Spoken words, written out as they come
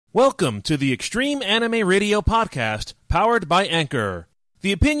Welcome to the Extreme Anime Radio Podcast, powered by Anchor.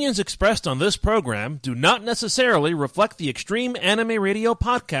 The opinions expressed on this program do not necessarily reflect the Extreme Anime Radio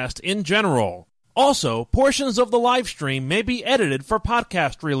Podcast in general. Also, portions of the live stream may be edited for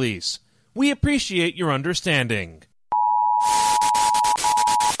podcast release. We appreciate your understanding.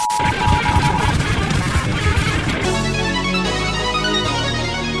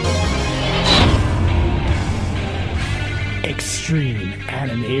 Extreme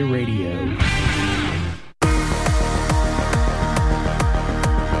Anime Radio.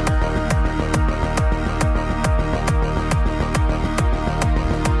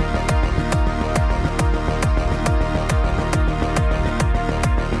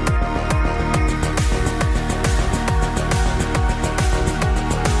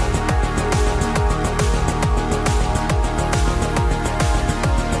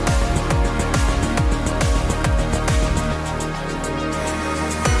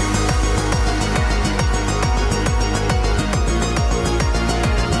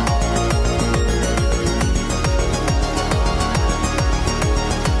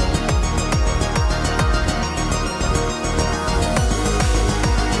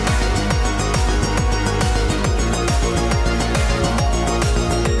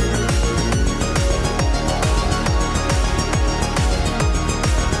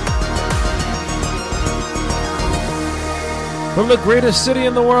 From the greatest city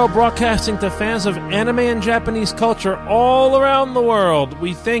in the world, broadcasting to fans of anime and Japanese culture all around the world,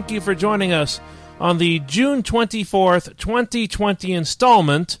 we thank you for joining us on the June 24th, 2020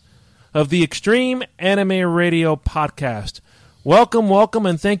 installment of the Extreme Anime Radio Podcast. Welcome, welcome,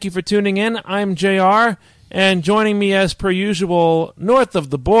 and thank you for tuning in. I'm JR, and joining me as per usual, north of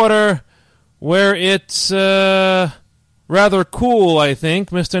the border, where it's rather cool, I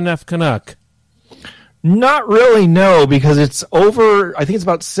think, Mr. Neff Canuck. Not really, no, because it's over, I think it's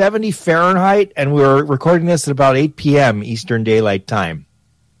about 70 Fahrenheit, and we're recording this at about 8 p.m. Eastern Daylight Time.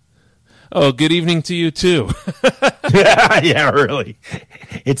 Oh, good evening to you, too. Yeah, really.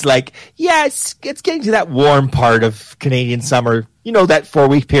 It's like, yeah, it's getting to that warm part of Canadian summer. You know, that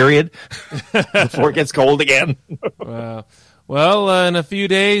 4-week period before it gets cold again. Wow. Well, in a few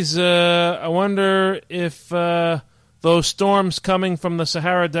days, I wonder if those storms coming from the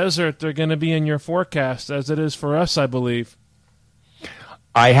Sahara Desert are going to be in your forecast, as it is for us, I believe.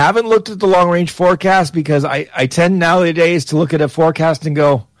 I haven't looked at the long-range forecast because I tend nowadays to look at a forecast and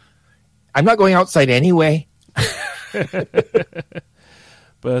go, I'm not going outside anyway.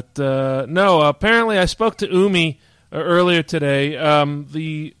 But no, apparently I spoke to Umi earlier today.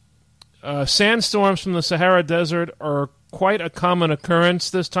 The sandstorms from the Sahara Desert are quite a common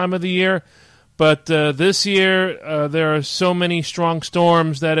occurrence this time of the year. But this year, there are so many strong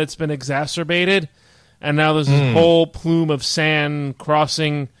storms that it's been exacerbated, and now there's this whole plume of sand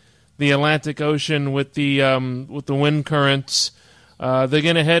crossing the Atlantic Ocean with the wind currents. They're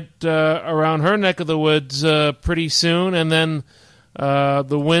going to head around her neck of the woods pretty soon, and then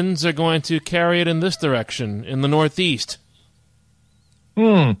the winds are going to carry it in this direction, in the northeast.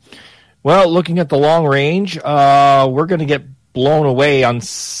 Well, looking at the long range, we're going to get blown away on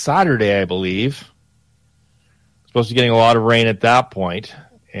Saturday, I believe. Supposed to be getting a lot of rain at that point,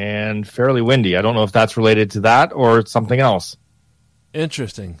 and fairly windy. I don't know if that's related to that or something else.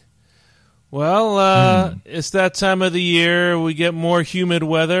 Interesting. Well, it's that time of the year. We get more humid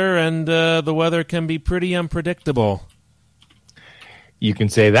weather, and the weather can be pretty unpredictable. You can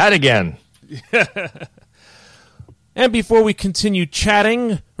say that again. And before we continue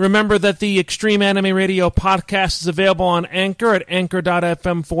chatting, remember that the Extreme Anime Radio Podcast is available on Anchor at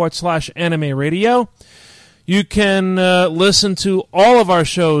anchor.fm/anime radio. You can listen to all of our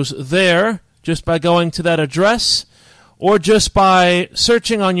shows there just by going to that address, or just by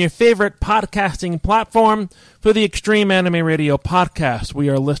searching on your favorite podcasting platform for the Extreme Anime Radio Podcast. We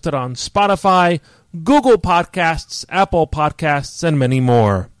are listed on Spotify, Google Podcasts, Apple Podcasts, and many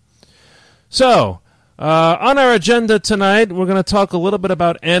more. So, on our agenda tonight, we're going to talk a little bit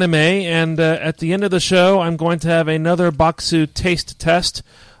about anime, and at the end of the show, I'm going to have another Boxu taste test.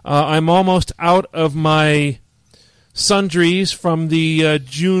 I'm almost out of my sundries from the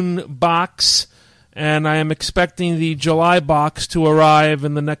June box, and I am expecting the July box to arrive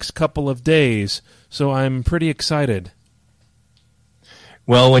in the next couple of days, so I'm pretty excited.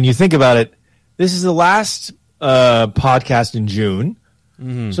 Well, when you think about it, this is the last podcast in June,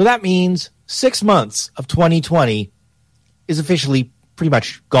 so that means 6 months of 2020 is officially pretty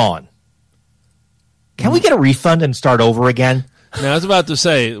much gone. Can we get a refund and start over again? Now, I was about to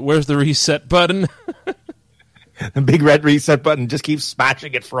say, where's the reset button? The big red reset button, just keep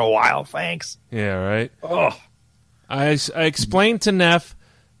smashing it for a while, thanks. Yeah, right? Oh. I explained to Neff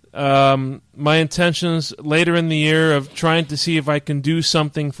my intentions later in the year of trying to see if I can do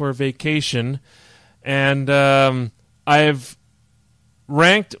something for vacation. And I've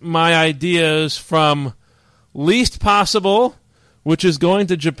ranked my ideas from least possible, which is going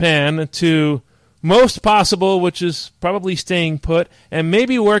to Japan, to most possible, which is probably staying put, and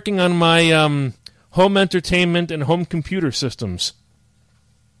maybe working on my home entertainment and home computer systems.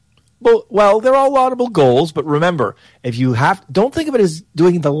 Well, they're all laudable goals, but remember, if you don't think of it as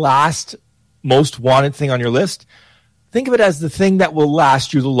doing the last most wanted thing on your list. Think of it as the thing that will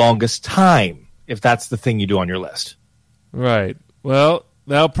last you the longest time, if that's the thing you do on your list. Right. Well,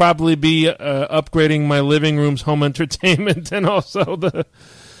 that'll probably be upgrading my living room's home entertainment, and also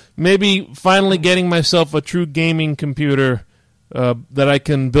maybe finally getting myself a true gaming computer that I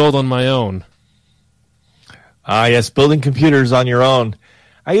can build on my own. Yes, building computers on your own.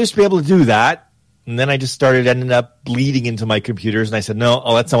 I used to be able to do that, and then I just started ending up bleeding into my computers, and I said, no,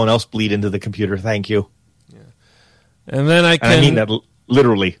 I'll let someone else bleed into the computer. Thank you. Yeah. And then I can... And I mean that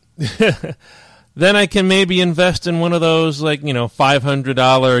literally. Then I can maybe invest in one of those,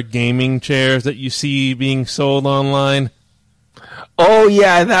 $500 gaming chairs that you see being sold online. Oh,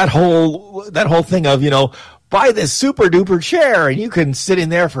 yeah, that whole thing of, buy this super-duper chair, and you can sit in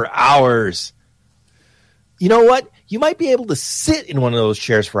there for hours. You know what? You might be able to sit in one of those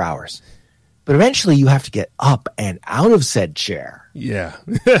chairs for hours, but eventually you have to get up and out of said chair. Yeah.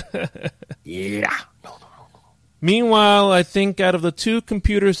 Yeah. Meanwhile, I think out of the two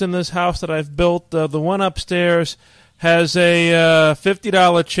computers in this house that I've built, the one upstairs has a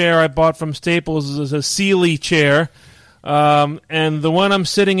 $50 chair I bought from Staples. It's a Sealy chair. And the one I'm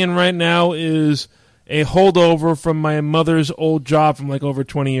sitting in right now is a holdover from my mother's old job from over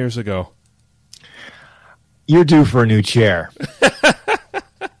 20 years ago. You're due for a new chair.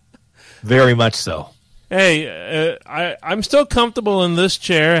 Very much so. Hey, I'm still comfortable in this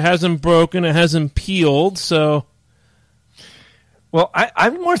chair. It hasn't broken. It hasn't peeled, so... Well,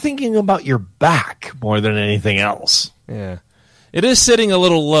 I'm more thinking about your back more than anything else. Yeah. It is sitting a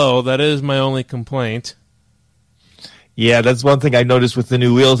little low. That is my only complaint. Yeah, that's one thing I noticed with the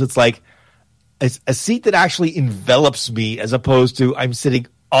new wheels. It's like it's a seat that actually envelops me as opposed to I'm sitting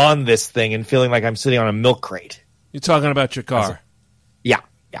on this thing and feeling like I'm sitting on a milk crate. You're talking about your car. Yeah.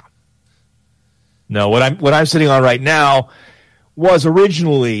 No, what I'm sitting on right now was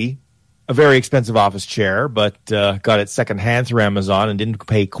originally a very expensive office chair, but got it secondhand through Amazon and didn't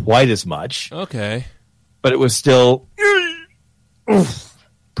pay quite as much. Okay. But it was still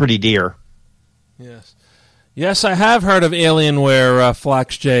pretty dear. Yes, I have heard of Alienware,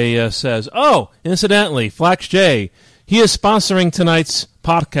 Flax J says. Oh, incidentally, Flax J, he is sponsoring tonight's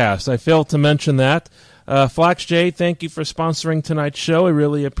podcast. I failed to mention that. Flax J, thank you for sponsoring tonight's show. I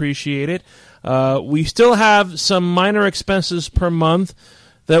really appreciate it. We still have some minor expenses per month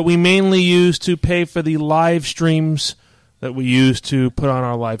that we mainly use to pay for the live streams that we use to put on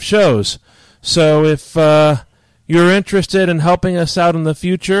our live shows. So if you're interested in helping us out in the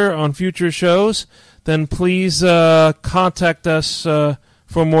future on future shows, then please contact us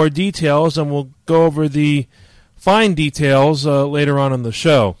for more details, and we'll go over the fine details later on in the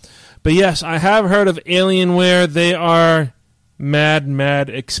show. But yes, I have heard of Alienware. They are mad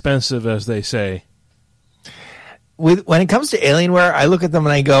expensive, as they say. When it comes to Alienware, I look at them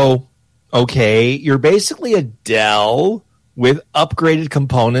and I go, okay, you're basically a Dell with upgraded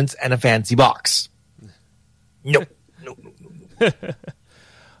components and a fancy box. No.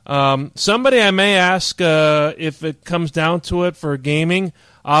 Somebody I may ask if it comes down to it for gaming.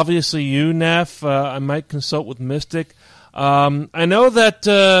 Obviously, you, Neff. I might consult with Mystic. I know that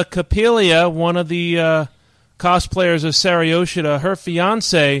Capelia, one of the cosplayers of Sarah Yoshida, her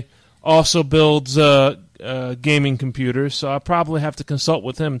fiance also builds gaming computers, so I'll probably have to consult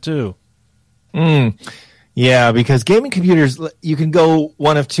with him too. Yeah, because gaming computers, you can go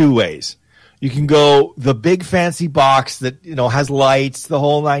one of two ways. You can go the big fancy box that has lights, the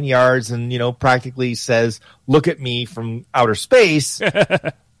whole 9 yards, and practically says, "Look at me from outer space,"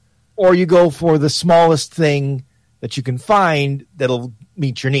 or you go for the smallest thing that you can find that'll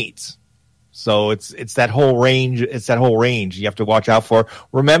meet your needs. So it's that whole range. It's that whole range you have to watch out for.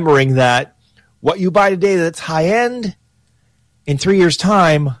 Remembering that what you buy today that's high end, in 3 years'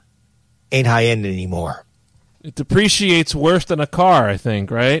 time, ain't high end anymore. It depreciates worse than a car, I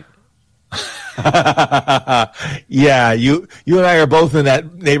think, right? Yeah, you and I are both in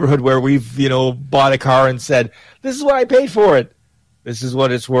that neighborhood where we've bought a car and said, "This is what I paid for it. This is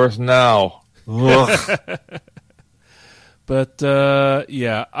what it's worth now." But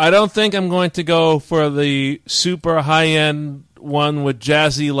yeah, I don't think I'm going to go for the super high end one with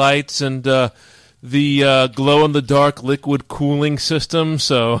jazzy lights and the glow-in-the-dark liquid cooling system,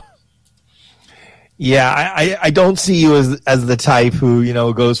 so... Yeah, I don't see you as the type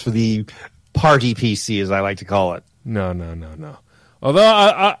who, goes for the party PC, as I like to call it. No.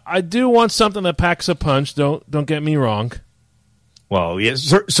 Although I do want something that packs a punch, don't get me wrong. Well,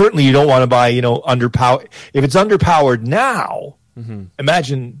 yes, certainly you don't want to buy, underpowered. If it's underpowered now,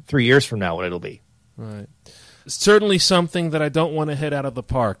 imagine 3 years from now what it'll be. Right. Certainly something that I don't want to hit out of the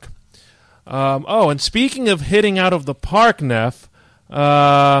park. And speaking of hitting out of the park, Neff,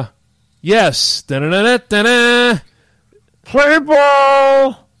 yes. Da-na-na-na-na-na. Play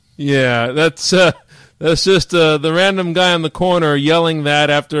ball! Yeah, that's just the random guy on the corner yelling that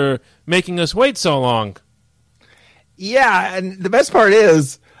after making us wait so long. Yeah, and the best part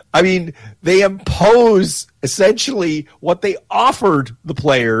is, they impose essentially what they offered the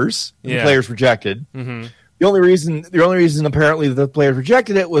players. Yeah. The players rejected. Mm-hmm. The only reason apparently the players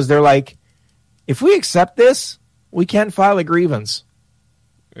rejected it was they're like, if we accept this, we can't file a grievance.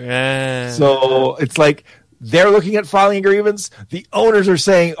 So it's like they're looking at filing a grievance. The owners are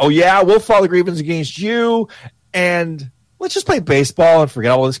saying, oh, yeah, we'll file a grievance against you, and let's just play baseball and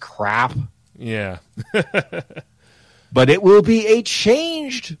forget all this crap. Yeah. But it will be a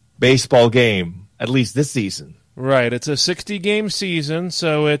changed baseball game, at least this season. Right. It's a 60-game season,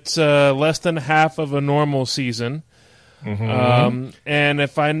 so it's less than half of a normal season. Mm-hmm. And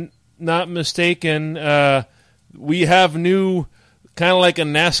if I'm not mistaken, we have new... kind of like a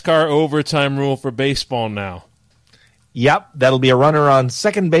NASCAR overtime rule for baseball now. Yep, that'll be a runner on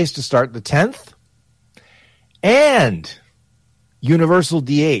second base to start the 10th. And universal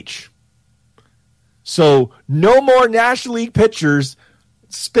DH. So no more National League pitchers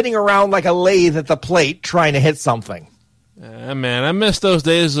spinning around like a lathe at the plate trying to hit something. Man, I miss those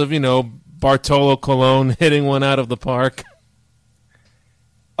days of, Bartolo Colon hitting one out of the park.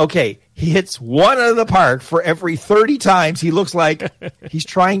 Okay, he hits one out of the park for every 30 times he looks like he's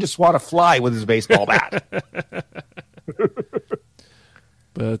trying to swat a fly with his baseball bat.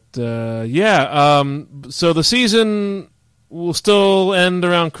 But, so the season will still end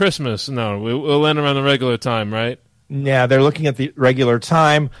around Christmas. No, we'll end around the regular time, right? Yeah, they're looking at the regular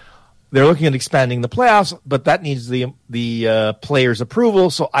time. They're looking at expanding the playoffs, but that needs the players'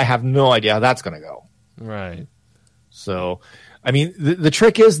 approval, so I have no idea how that's going to go. Right. So... the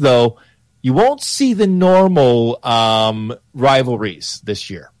trick is, though, you won't see the normal rivalries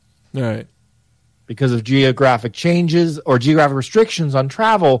this year. All right. Because of geographic changes or geographic restrictions on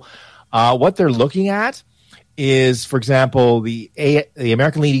travel. What they're looking at is, for example, the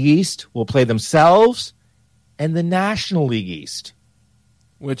American League East will play themselves and the National League East.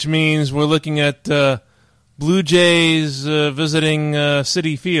 Which means we're looking at Blue Jays visiting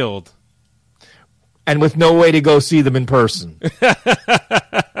Citi Field. And with no way to go see them in person.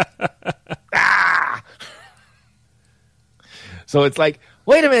 So it's like,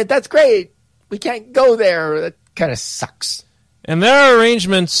 wait a minute, that's great. We can't go there. That kind of sucks. And there are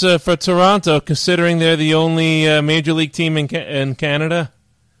arrangements for Toronto, considering they're the only major league team in Canada.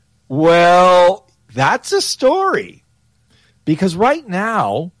 Well, that's a story. Because right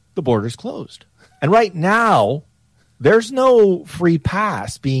now, the border's closed. And right now... there's no free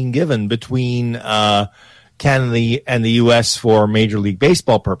pass being given between Canada and the U.S. for Major League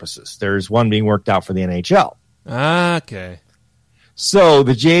Baseball purposes. There's one being worked out for the NHL. Okay. So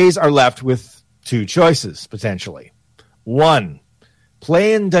the Jays are left with two choices, potentially. One,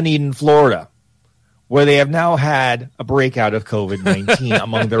 play in Dunedin, Florida, where they have now had a breakout of COVID-19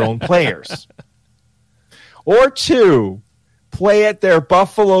 among their own players. Or two, play at their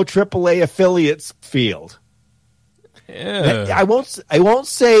Buffalo AAA affiliates field. Yeah. I won't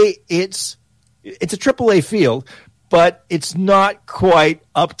say it's a AAA field, but it's not quite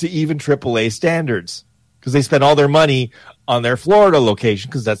up to even AAA standards because they spend all their money on their Florida location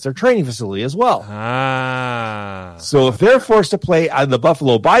because that's their training facility as well. So if they're forced to play at the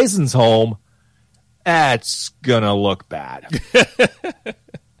Buffalo Bison's home, that's gonna look bad.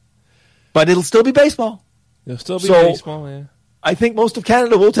 But it'll still be baseball. It'll still be baseball, yeah. I think most of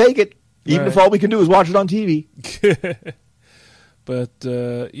Canada will take it. Even if all we can do is watch it on TV.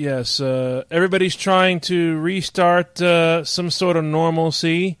 But, yes, everybody's trying to restart some sort of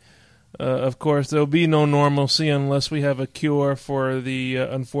normalcy. Of course, there'll be no normalcy unless we have a cure for the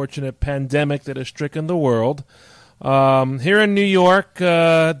unfortunate pandemic that has stricken the world. Here in New York,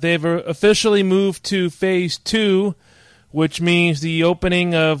 they've officially moved to Phase 2, which means the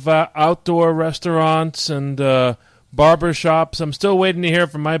opening of outdoor restaurants and barber shops. I'm still waiting to hear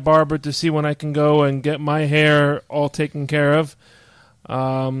from my barber to see when I can go and get my hair all taken care of.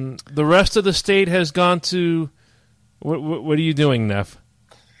 The rest of the state has gone to... What are you doing, Neff?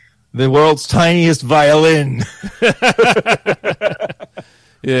 The world's tiniest violin.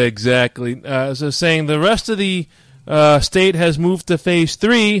 Yeah, exactly. So saying the rest of the state has moved to phase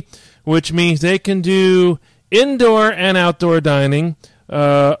 3, which means they can do indoor and outdoor dining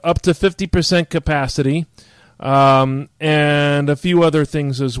up to 50% capacity, and a few other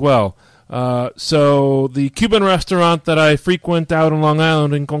things as well. So the Cuban restaurant that I frequent out in Long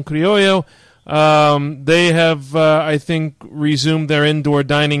Island in Concriollo, they have, I think, resumed their indoor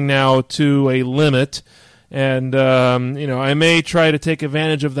dining now to a limit. And, I may try to take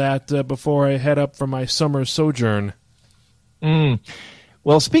advantage of that before I head up for my summer sojourn.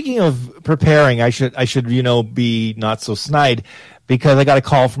 Well, speaking of preparing, I should be not so snide because I got a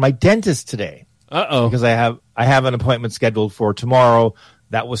call from my dentist today. Uh-oh. Because I have an appointment scheduled for tomorrow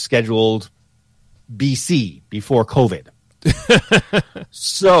that was scheduled BC, before COVID.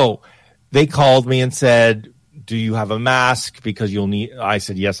 So they called me and said, do you have a mask? Because you'll need, I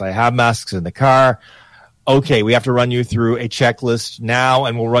said, yes, I have masks in the car. Okay, we have to run you through a checklist now,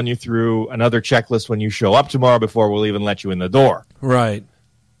 and we'll run you through another checklist when you show up tomorrow before we'll even let you in the door. Right.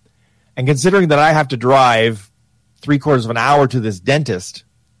 And considering that I have to drive 3/4 of an hour to this dentist,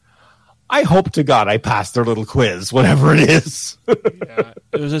 I hope to God I pass their little quiz, whatever it is. Yeah,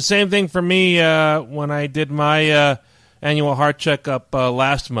 it was the same thing for me when I did my annual heart checkup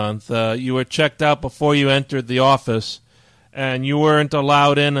last month. You were checked out before you entered the office, and you weren't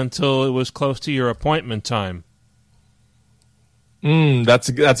allowed in until it was close to your appointment time. That's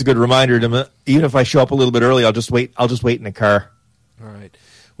a good reminder. Even if I show up a little bit early, I'll just wait in the car. All right,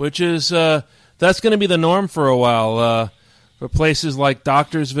 which is that's going to be the norm for a while. For places like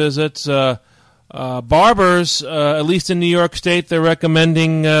doctor's visits, barbers, at least in New York State, they're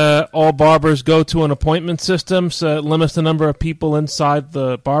recommending all barbers go to an appointment system, so it limits the number of people inside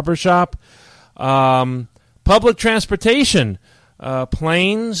the barber shop. Public transportation,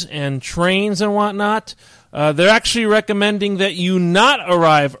 planes and trains and whatnot, they're actually recommending that you not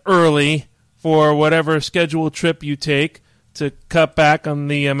arrive early for whatever scheduled trip you take, to cut back on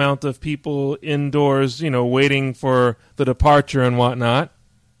the amount of people indoors, waiting for the departure and whatnot.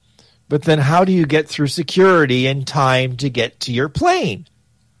 But then how do you get through security in time to get to your plane?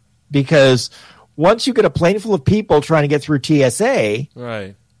 Because once you get a plane full of people trying to get through TSA...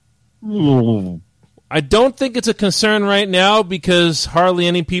 Right. I don't think it's a concern right now because hardly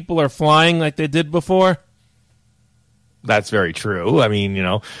any people are flying like they did before. That's very true. I mean,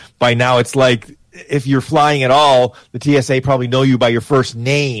 by now it's like... If you're flying at all, the TSA probably know you by your first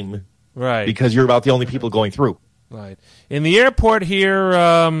name, right? Because you're about the only people going through. Right. In the airport here,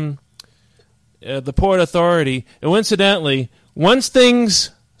 the Port Authority, coincidentally, once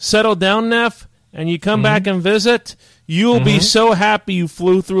things settle down, Neff, and you come back and visit, you'll be so happy you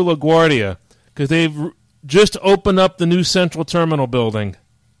flew through LaGuardia because they've just opened up the new Central Terminal building.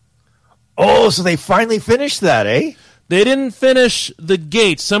 Oh, so they finally finished that, eh? They didn't finish the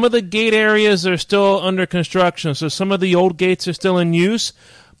gates. Some of the gate areas are still under construction, so some of the old gates are still in use.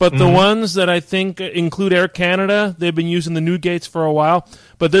 But the ones that I think include Air Canada, they've been using the new gates for a while.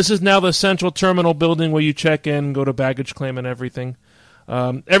 But this is now the Central Terminal building where you check in, go to baggage claim and everything.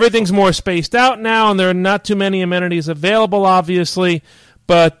 Everything's more spaced out now, and there are not too many amenities available, obviously.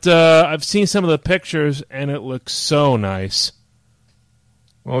 But I've seen some of the pictures, and it looks so nice.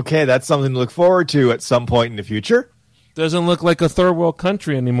 Okay, that's something to look forward to at some point in the future. Doesn't look like a third world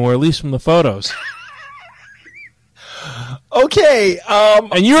country anymore, at least from the photos. Okay.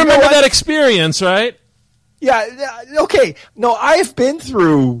 And you remember that experience, right? Yeah, okay. No, I've been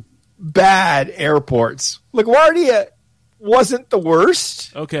through bad airports. LaGuardia wasn't the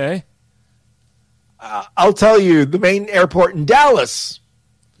worst. Okay. I'll tell you, the main airport in Dallas,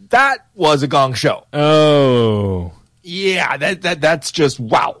 that was a gong show. Oh. Yeah, that's just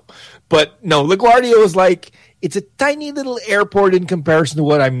wow. But no, LaGuardia was like... It's a tiny little airport in comparison to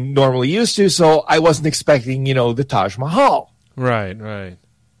what I'm normally used to, so I wasn't expecting, the Taj Mahal. Right.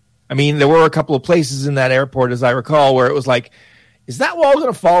 I mean, there were a couple of places in that airport, as I recall, where it was like, is that wall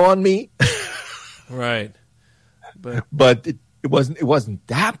going to fall on me? Right. But it wasn't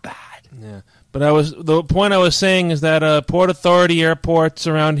that bad. Yeah. But the point I was saying is that Port Authority airports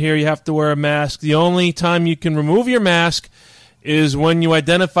around here, you have to wear a mask. The only time you can remove your mask is when you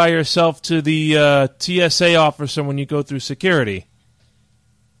identify yourself to the TSA officer when you go through security.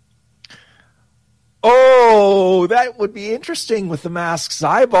 Oh, that would be interesting with the masks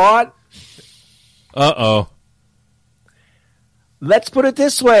I bought. Uh-oh. Let's put it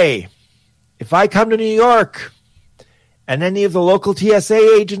this way. If I come to New York and any of the local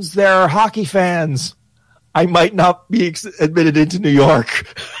TSA agents there are hockey fans, I might not be admitted into New York.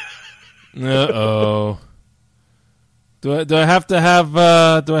 Uh-oh. Do I have to have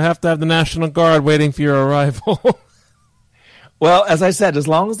the National Guard waiting for your arrival? Well, as I said, as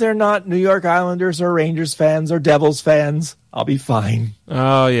long as they're not New York Islanders or Rangers fans or Devils fans, I'll be fine.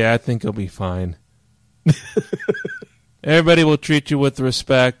 Oh yeah, I think you'll be fine. Everybody will treat you with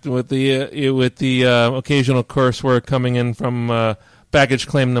respect, with the occasional curse word coming in from baggage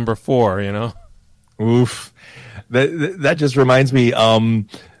claim number 4. You know. Oof. That just reminds me. And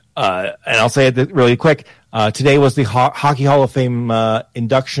I'll say it really quick. Today was the Hockey Hall of Fame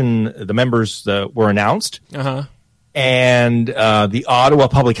induction. The members were announced. Uh-huh. And the Ottawa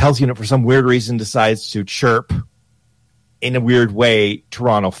Public Health Unit, for some weird reason, decides to chirp in a weird way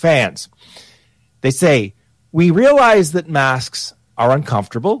Toronto fans. They say, "We realize that masks are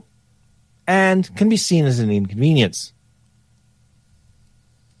uncomfortable and can be seen as an inconvenience.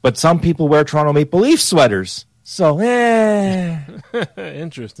 But some people wear Toronto Maple Leaf sweaters. So,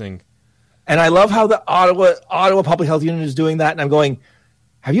 Interesting. And I love how the Ottawa Public Health Unit is doing that. And I'm going,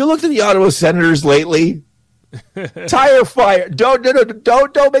 have you looked at the Ottawa Senators lately? Tire fire. Don't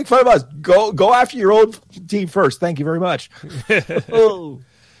make fun of us. Go after your own team first. Thank you very much. Oh.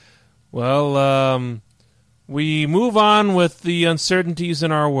 Well, we move on with the uncertainties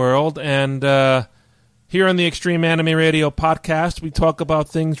in our world, and here on the Extreme Anime Radio podcast, we talk about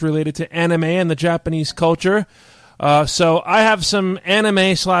things related to anime and the Japanese culture. So I have some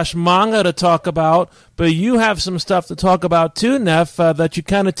anime/manga to talk about, but you have some stuff to talk about too, Neff, that you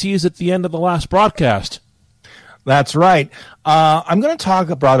kind of teased at the end of the last broadcast. That's right. I'm going to talk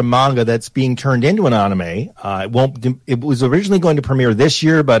about a manga that's being turned into an anime. It was originally going to premiere this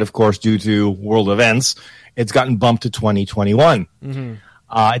year, but of course, due to world events, it's gotten bumped to 2021. Mm-hmm.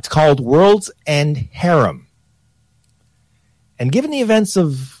 It's called World's End Harem. And given the events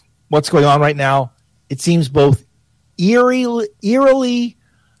of what's going on right now, it seems both eerily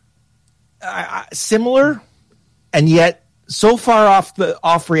similar, and yet so far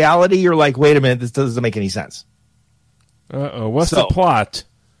off reality, you're like, wait a minute, this doesn't make any sense. Uh-oh, what's the plot?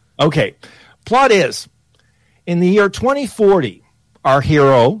 Okay, plot is, in the year 2040, our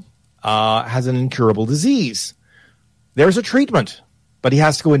hero has an incurable disease. There's a treatment, but he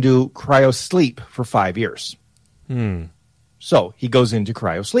has to go into cryosleep for 5 years. So he goes into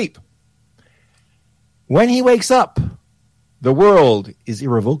cryosleep. When he wakes up, the world is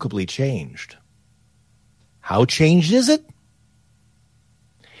irrevocably changed. How changed is it?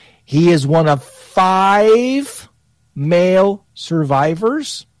 He is one of 5 male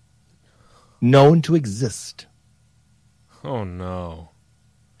survivors known to exist. Oh, no.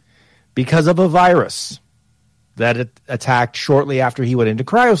 Because of a virus that attacked shortly after he went into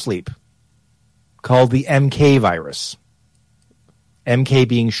cryosleep, called the MK virus. MK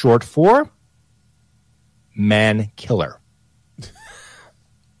being short for man killer.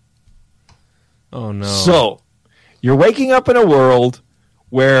 Oh, no. So, you're waking up in a world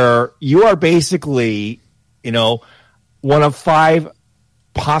where you are basically, one of 5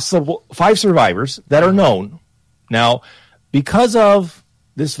 survivors that are known. Now, because of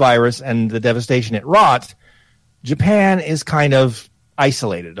this virus and the devastation it wrought, Japan is kind of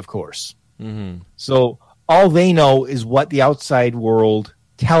isolated, of course. Mm-hmm. So all they know is what the outside world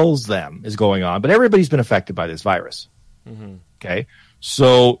tells them is going on. But everybody's been affected by this virus. Mm-hmm. Okay?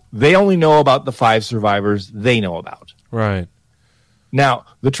 So they only know about the 5 survivors they know about. Right. Now,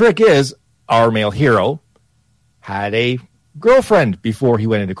 the trick is, our male hero had a girlfriend before he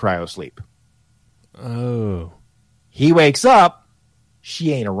went into cryosleep. Oh. He wakes up,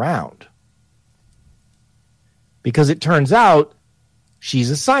 she ain't around. Because it turns out she's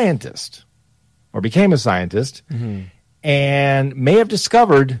a scientist, or became a scientist, mm-hmm. and may have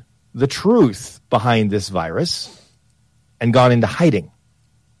discovered the truth behind this virus and gone into hiding.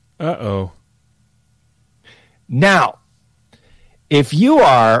 Uh-oh. Now, if you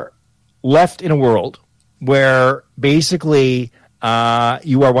are left in a world where basically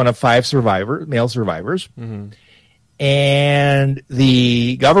you are one of 5 male survivors, mm-hmm. and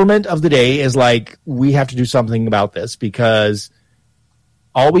the government of the day is like, we have to do something about this because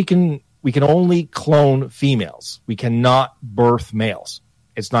we can only clone females. We cannot birth males.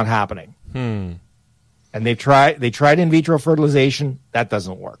 It's not happening. And they tried in vitro fertilization. That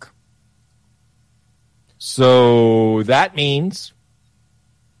doesn't work. So that means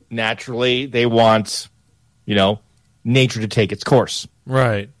naturally they want, nature to take its course.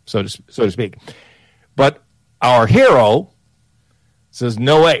 Right. So to speak. But our hero says,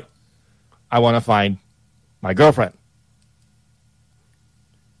 no way. I want to find my girlfriend.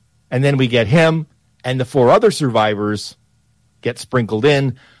 And then we get him and the 4 other survivors get sprinkled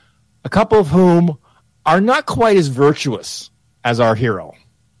in, a couple of whom are not quite as virtuous as our hero.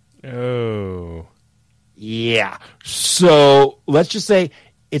 Oh. Yeah. So let's just say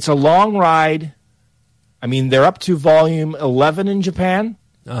it's a long ride. I mean, they're up to volume 11 in Japan.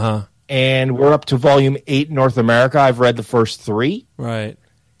 Uh-huh. And we're up to volume 8 in North America. I've read the first 3. Right.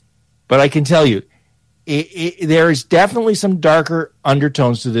 But I can tell you, there is definitely some darker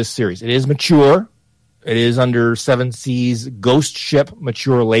undertones to this series. It is mature. It is under Seven Seas Ghost Ship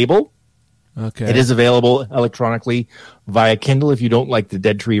mature label. Okay. It is available electronically via Kindle if you don't like the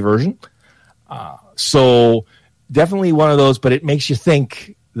Dead Tree version. So definitely one of those, but it makes you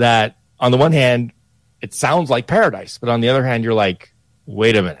think that on the one hand, it sounds like paradise, but on the other hand, you're like,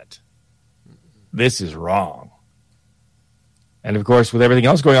 wait a minute. This is wrong. And of course, with everything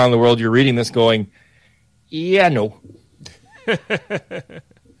else going on in the world, you're reading this going, yeah, no.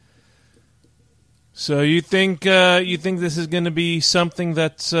 So you think this is going to be something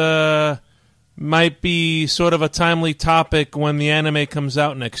that might be sort of a timely topic when the anime comes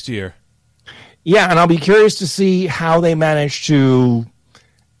out next year? Yeah, and I'll be curious to see how they manage to,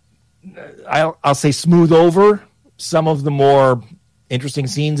 I'll say, smooth over some of the more interesting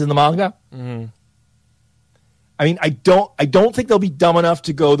scenes in the manga. Mm-hmm. I mean, I don't think they'll be dumb enough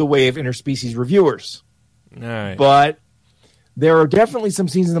to go the way of interspecies reviewers. All right. But there are definitely some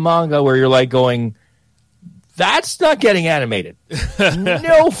scenes in the manga where you're like going, that's not getting animated.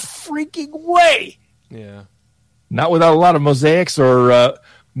 No freaking way. Yeah. Not without a lot of mosaics or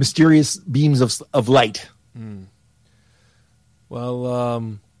mysterious beams of light.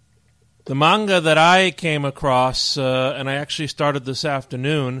 Well, the manga that I came across, and I actually started this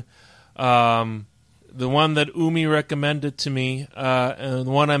afternoon, the one that Umi recommended to me, and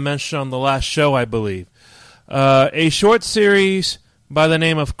the one I mentioned on the last show, I believe, a short series by the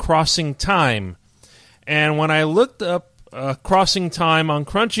name of Crossing Time. And when I looked up Crossing Time on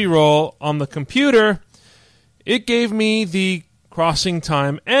Crunchyroll on the computer, it gave me the Crossing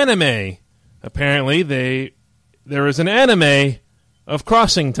Time anime. Apparently, there is an anime of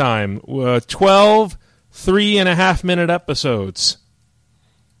Crossing Time, 12 3.5-minute episodes.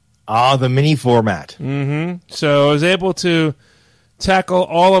 Ah, the mini format. Mm-hmm. So I was able to tackle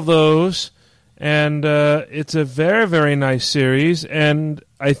all of those, and it's a very, very nice series, and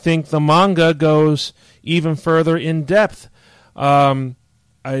I think the manga goes even further in depth. I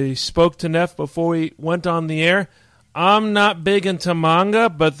spoke to Neff before we went on the air. I'm not big into manga,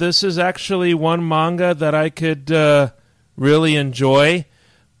 but this is actually one manga that I could really enjoy.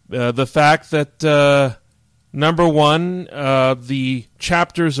 The fact that, number one, the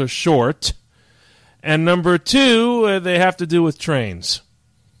chapters are short, and number two, they have to do with trains.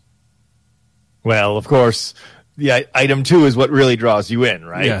 Well, of course, the item 2 is what really draws you in,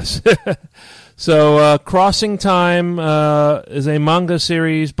 right? Yes. So, Crossing Time is a manga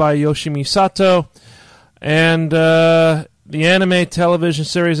series by Yoshimi Sato, and the anime television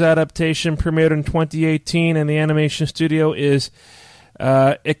series adaptation premiered in 2018, and the animation studio is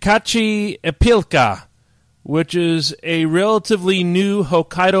Ikachi Epilka, which is a relatively new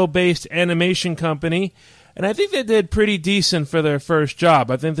Hokkaido-based animation company, and I think they did pretty decent for their first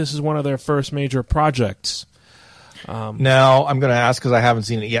job. I think this is one of their first major projects. Now, I'm going to ask, because I haven't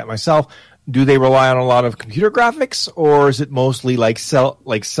seen it yet myself, do they rely on a lot of computer graphics, or is it mostly like cell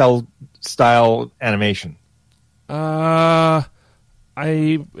style animation? I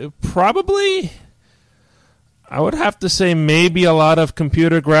would have to say maybe a lot of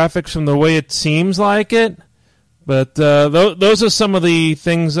computer graphics from the way it seems like it, but those are some of the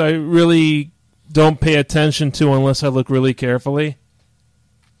things I really don't pay attention to unless I look really carefully.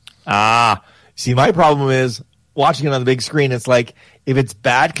 See, my problem is watching it on the big screen. It's like, if it's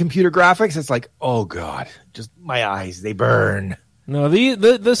bad computer graphics, it's like, oh God, just my eyes, they burn. No,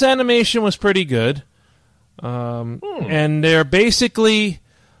 this animation was pretty good. And they're basically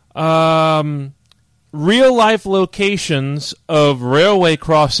real-life locations of railway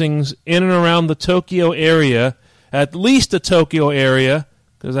crossings in and around the Tokyo area, at least the Tokyo area,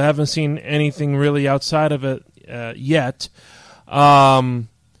 because I haven't seen anything really outside of it yet.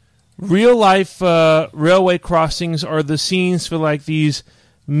 Real-life railway crossings are the scenes for like these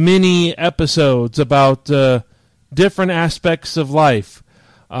mini episodes about different aspects of life.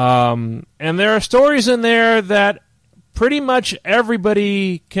 And there are stories in there that pretty much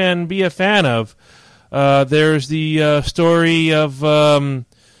everybody can be a fan of. There's the story of an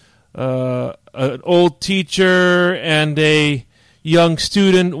old teacher and a young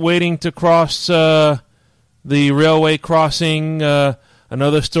student waiting to cross the railway crossing.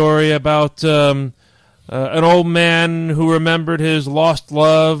 Another story about an old man who remembered his lost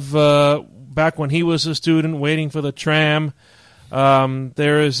love back when he was a student waiting for the tram.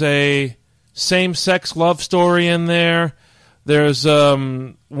 There is a same-sex love story in there. There's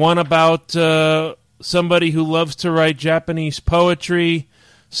one about somebody who loves to write Japanese poetry.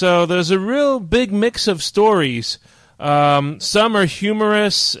 So there's a real big mix of stories. Some are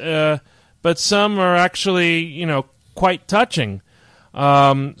humorous, but some are actually, quite touching.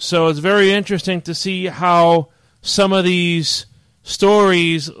 So it's very interesting to see how some of these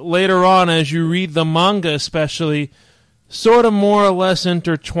stories later on, as you read the manga especially, sort of more or less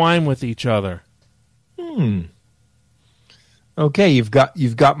intertwine with each other. Okay, you've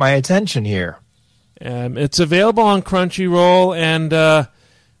got my attention here. It's available on Crunchyroll, and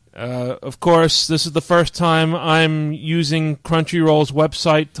of course, this is the first time I'm using Crunchyroll's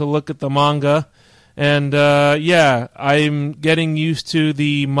website to look at the manga. And I'm getting used to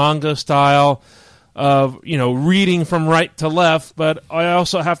the manga style of, reading from right to left, but I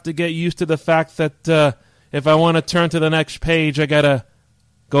also have to get used to the fact that if I want to turn to the next page, I got to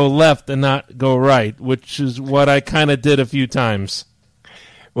go left and not go right, which is what I kind of did a few times.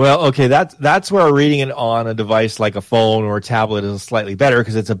 Well, okay, that's where reading it on a device like a phone or a tablet is slightly better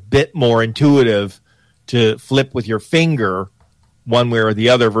because it's a bit more intuitive to flip with your finger one way or the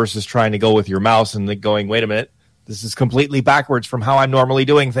other versus trying to go with your mouse and then going, wait a minute, this is completely backwards from how I'm normally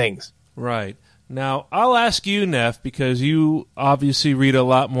doing things. Right. Now, I'll ask you, Neff, because you obviously read a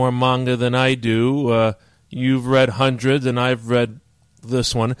lot more manga than I do. You've read hundreds, and I've read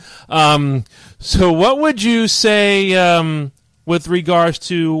this one. So what would you say with regards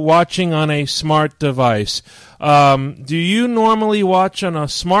to watching on a smart device? Do you normally watch on a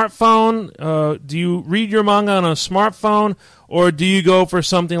smartphone? Do you read your manga on a smartphone, or do you go for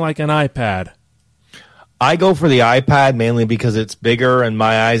something like an iPad? I go for the iPad mainly because it's bigger and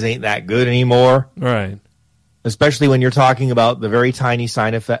my eyes ain't that good anymore. Right. Especially when you're talking about the very tiny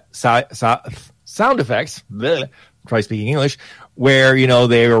sound effects. Bleh, try speaking English. Where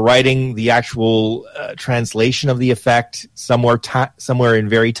they were writing the actual translation of the effect somewhere in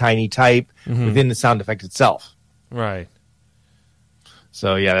very tiny type within the sound effect itself. Right.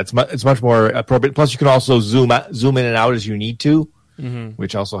 So yeah, it's much more appropriate. Plus, you can also zoom in and out as you need to,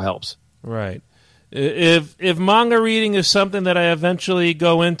 which also helps. Right. If manga reading is something that I eventually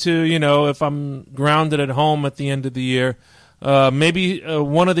go into, if I'm grounded at home at the end of the year, maybe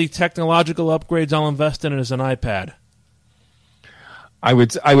one of the technological upgrades I'll invest in is an iPad. I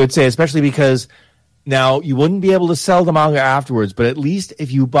would say, especially because now you wouldn't be able to sell the manga afterwards, but at least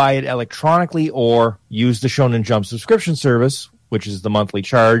if you buy it electronically or use the Shonen Jump subscription service, which is the monthly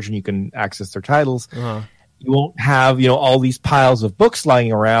charge, and you can access their titles, you won't have all these piles of books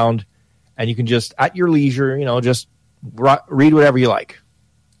lying around, and you can just at your leisure, just read whatever you like.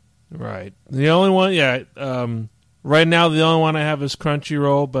 Right. The only one, right now the only one I have is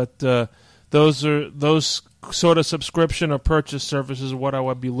Crunchyroll, but those sort of subscription or purchase services are what I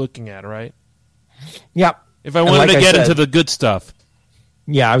would be looking at, right? Yeah. If I wanted to get into the good stuff.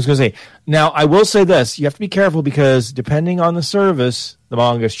 Yeah, I was going to say. Now, I will say this. You have to be careful because depending on the service, the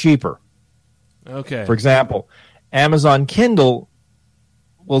manga is cheaper. Okay. For example, Amazon Kindle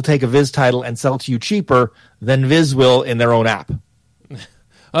will take a Viz title and sell to you cheaper than Viz will in their own app.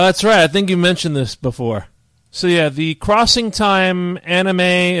 That's right. I think you mentioned this before. So, yeah, the Crossing Time anime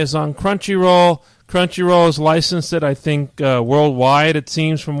is on Crunchyroll. Crunchyroll has licensed it, I think, worldwide, it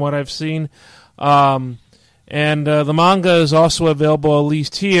seems, from what I've seen. And the manga is also available, at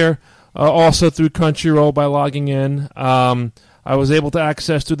least here, also through Crunchyroll by logging in. I was able to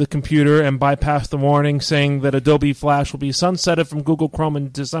access through the computer and bypass the warning saying that Adobe Flash will be sunsetted from Google Chrome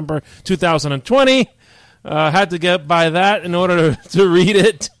in December 2020. Had to get by that in order to read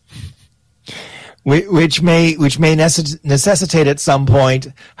it. Which may necessitate at some point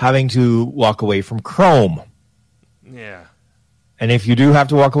having to walk away from Chrome. Yeah. And if you do have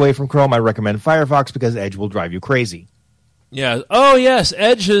to walk away from Chrome, I recommend Firefox because Edge will drive you crazy. Yeah. Oh, yes.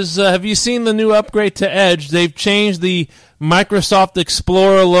 Edge is. Have you seen the new upgrade to Edge? They've changed the Microsoft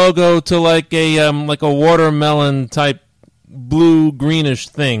Explorer logo to like a watermelon type blue greenish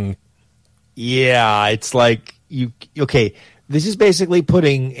thing. Yeah, it's like you. Okay. This is basically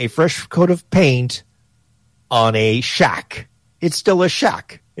putting a fresh coat of paint on a shack. It's still a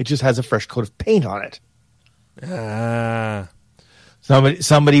shack. It just has a fresh coat of paint on it.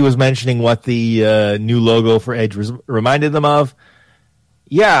 Somebody was mentioning what the new logo for Edge reminded them of.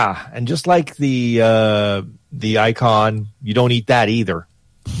 Yeah, and just like the icon, you don't eat that either.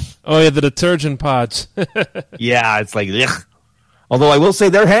 Oh, yeah, the detergent pods. Yeah, it's like, ugh. Although I will say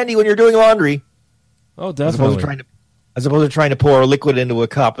they're handy when you're doing laundry. Oh, definitely. As opposed to trying to pour liquid into a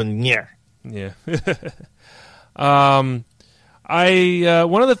cup and yeah. One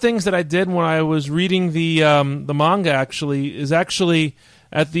of the things that I did when I was reading the manga is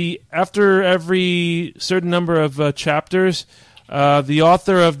after every certain number of chapters, The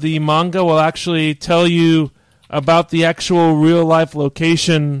author of the manga will actually tell you about the actual real-life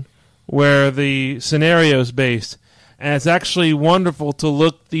location where the scenario is based. And it's actually wonderful to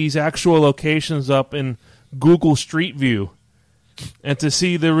look these actual locations up in Google Street View and to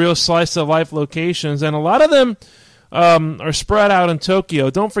see the real slice-of-life locations. And a lot of them are spread out in Tokyo.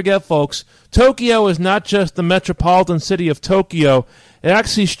 Don't forget, folks, Tokyo is not just the metropolitan city of Tokyo. It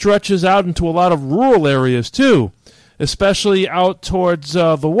actually stretches out into a lot of rural areas, too, especially out towards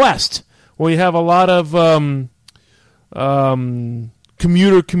the west, where you have a lot of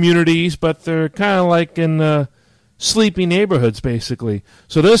commuter communities, but they're kind of like in sleepy neighborhoods, basically.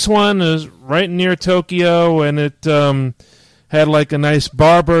 So this one is right near Tokyo, and it had like a nice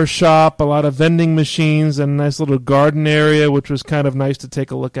barber shop, a lot of vending machines, and a nice little garden area, which was kind of nice to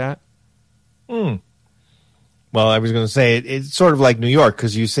take a look at. Well, I was going to say it's sort of like New York,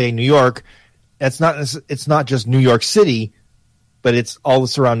 because you say New York, it's not just New York City, but it's all the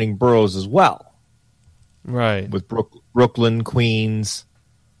surrounding boroughs as well. Right. With Brooklyn, Queens.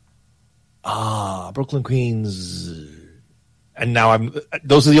 Brooklyn, Queens. And now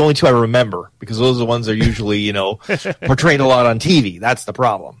those are the only two I remember, because those are the ones that are usually, portrayed a lot on TV. That's the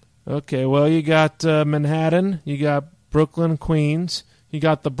problem. Okay, well, you got Manhattan, you got Brooklyn, Queens, you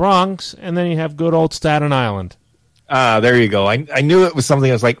got the Bronx, and then you have good old Staten Island. There you go. I knew it was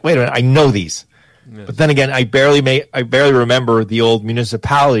something. I was like, wait a minute, I know these. Yes. But then again, I barely remember the old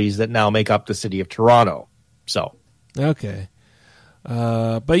municipalities that now make up the city of Toronto. So okay,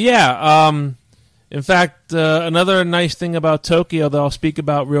 but yeah. In fact, another nice thing about Tokyo that I'll speak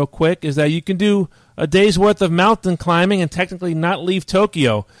about real quick is that you can do a day's worth of mountain climbing and technically not leave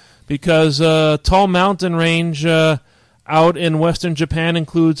Tokyo, because tall mountain range out in western Japan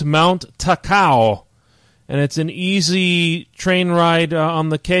includes Mount Takao. And it's an easy train ride on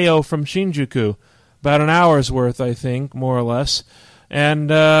the Keio from Shinjuku. About an hour's worth, I think, more or less.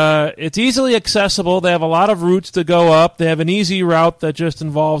 And it's easily accessible. They have a lot of routes to go up. They have an easy route that just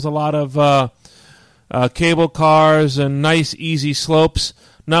involves a lot of cable cars and nice, easy slopes.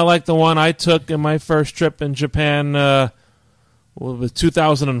 Not like the one I took in my first trip in Japan, it was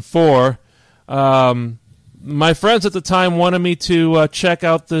 2004. My friends at the time wanted me to check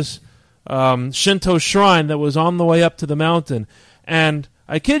out this Shinto shrine that was on the way up to the mountain. And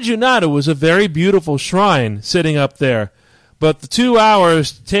I kid you not, it was a very beautiful shrine sitting up there. But the 2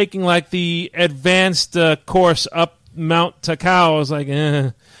 hours taking like the advanced course up Mount Takao was like, eh.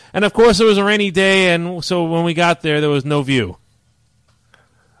 And of course it was a rainy day, and so when we got there was no view.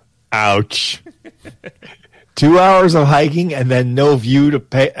 Ouch. 2 hours of hiking and then no view to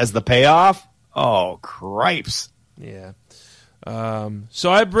pay as the payoff? Oh, cripes. Yeah.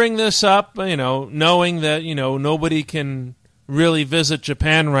 So I bring this up, knowing that, nobody can really visit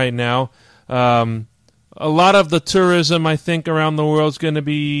Japan right now. A lot of the tourism, I think, around the world is going to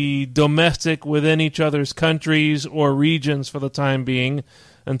be domestic within each other's countries or regions for the time being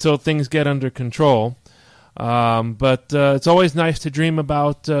until things get under control. But it's always nice to dream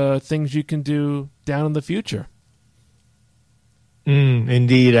about things you can do down in the future.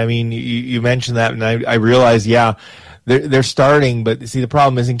 Indeed. I mean, you mentioned that, and I realized, yeah, they're starting, but see, the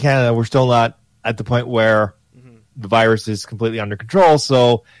problem is in Canada, we're still not at the point where the virus is completely under control.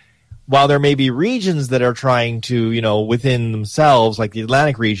 So while there may be regions that are trying to, within themselves, like the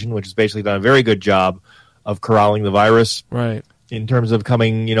Atlantic region, which has basically done a very good job of corralling the virus, right, in terms of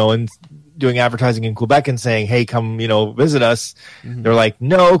coming, and doing advertising in Quebec and saying, hey, come, visit us. They're like,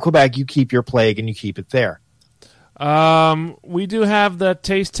 no, Quebec, you keep your plague and you keep it there. We do have the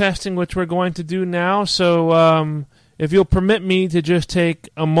taste testing, which we're going to do now. So if you'll permit me to just take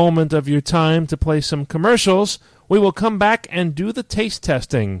a moment of your time to play some commercials, we will come back and do the taste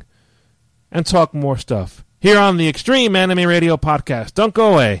testing and talk more stuff here on the Extreme Anime Radio Podcast. Don't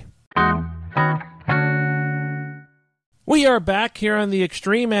go away. We are back here on the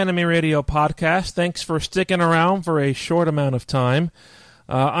Extreme Anime Radio Podcast. Thanks for sticking around for a short amount of time.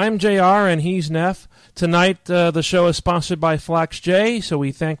 I'm JR and he's Neff. Tonight, the show is sponsored by FlaxJ, so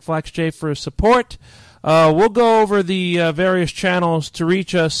we thank FlaxJ for his support. We'll go over the various channels to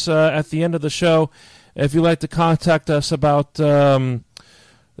reach us at the end of the show if you'd like to contact us about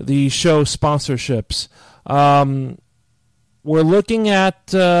the show sponsorships. We're looking at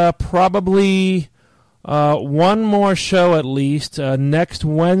probably one more show at least next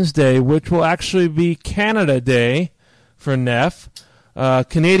Wednesday, which will actually be Canada Day for Neff.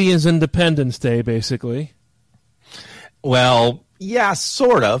 Canadians' Independence Day, basically. Well, yeah,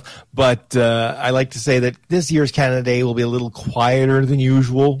 sort of. But I like to say that this year's Canada Day will be a little quieter than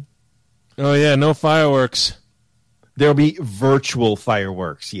usual. Oh, yeah, no fireworks. There'll be virtual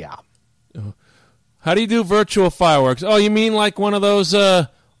fireworks, yeah. How do you do virtual fireworks? Oh, you mean like one of those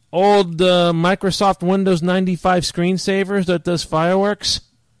old Microsoft Windows 95 screensavers that does fireworks?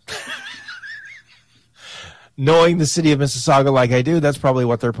 Knowing the city of Mississauga like I do, that's probably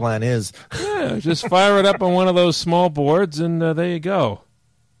what their plan is. Yeah, just fire it up on one of those small boards, and there you go.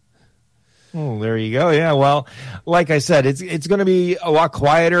 Oh, there you go. Yeah, well, like I said, it's going to be a lot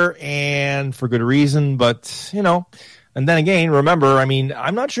quieter, and for good reason. But, you know, and then again, remember, I mean,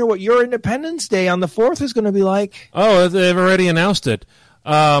 I'm not sure what your Independence Day on the 4th is going to be like. Oh, they've already announced it.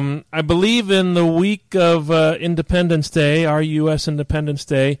 I believe in the week of Independence Day, our U.S. Independence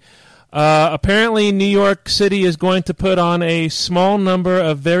Day, apparently New York City is going to put on a small number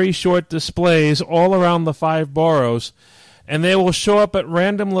of very short displays all around the 5 boroughs, and they will show up at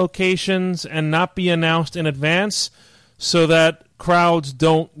random locations and not be announced in advance so that crowds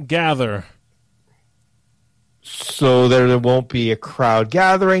don't gather. So there won't be a crowd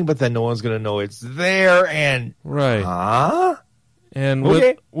gathering, but then no one's going to know it's there, and... Right. Huh? And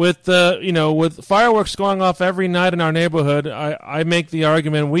Okay. with fireworks going off every night in our neighborhood, I make the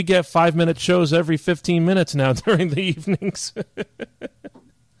argument we get 5-minute shows every 15 minutes now during the evenings.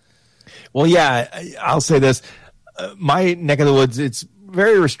 Well, yeah, I'll say this. My neck of the woods, it's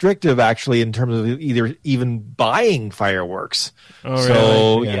very restrictive, actually, in terms of even buying fireworks. Oh,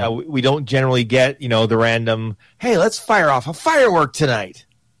 so, really? yeah, we don't generally get, the random, hey, let's fire off a firework tonight.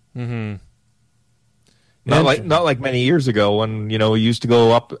 Mm-hmm. Not like many years ago when, we used to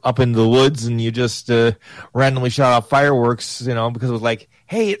go up into the woods and you just randomly shot off fireworks, because it was like,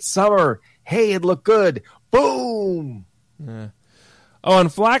 hey, it's summer. Hey, it looked good. Boom. Yeah. Oh,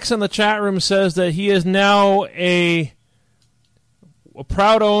 and Flax in the chat room says that he is now a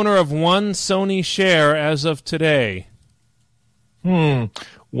proud owner of one Sony share as of today. One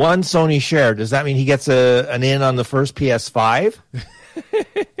Sony share. Does that mean he gets an in on the first PS5?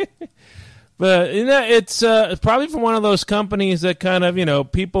 But it's probably from one of those companies that kind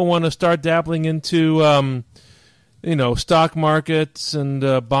of, people want to start dabbling into, stock markets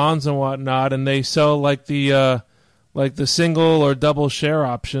and bonds and whatnot, and they sell like the single or double share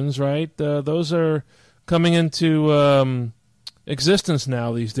options, right? Those are coming into existence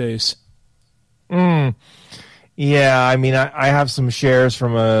now these days. Yeah, I mean, I have some shares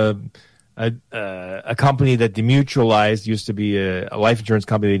from a company that demutualized, used to be a life insurance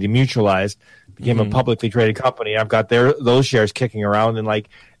company that demutualized, became a publicly traded company. I've got those shares kicking around, and like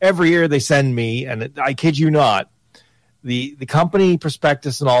every year they send me, and I kid you not, the company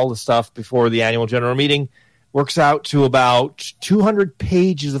prospectus and all the stuff before the annual general meeting works out to about 200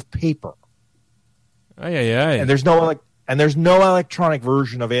 pages of paper. Aye. And there's no electronic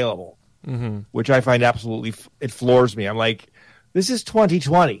version available, which I find absolutely it floors me. I'm like, this is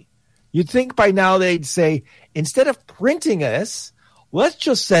 2020. You'd think by now they'd say, instead of printing this, let's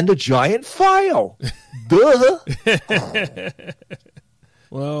just send a giant file. Duh.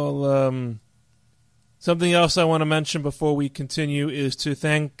 Well, something else I want to mention before we continue is to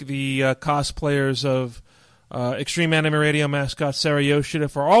thank the cosplayers of Extreme Anime Radio mascot Sarah Yoshida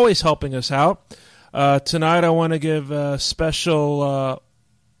for always helping us out. Tonight I want to give special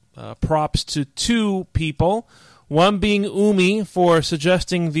props to 2 people. One being Umi for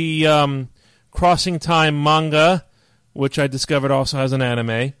suggesting the Crossing Time manga, which I discovered also has an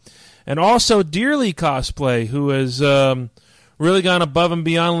anime. And also Dearly Cosplay, who has really gone above and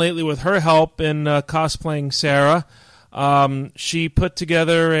beyond lately with her help in cosplaying Sarah. She put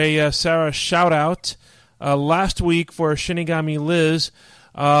together a Sarah shout-out last week for Shinigami Liz.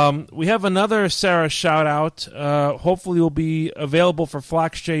 We have another Sarah shout-out. Hopefully will be available for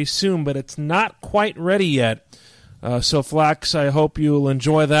Flax J soon, but it's not quite ready yet. So Flax, I hope you'll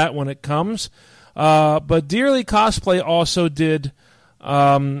enjoy that when it comes. But Dearly Cosplay also did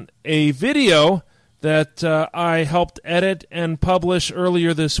a video that I helped edit and publish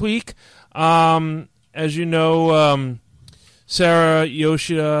earlier this week. As you know, Sarah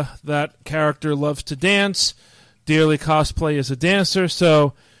Yoshida, that character, loves to dance. Dearly Cosplay is a dancer,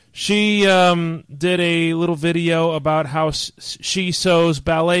 so she did a little video about how she sews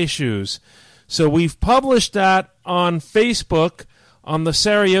ballet shoes. So we've published that on Facebook on the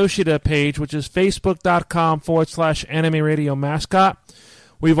Sarah Yoshida page, which is facebook.com/anime radio mascot.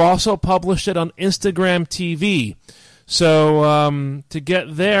 We've also published it on Instagram TV. So to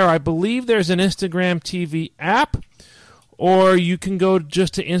get there, I believe there's an Instagram TV app, or you can go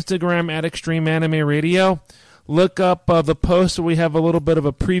just to Instagram at Extreme Anime Radio. Look up the post where we have a little bit of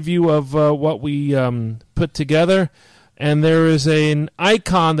a preview of what we put together. And there is an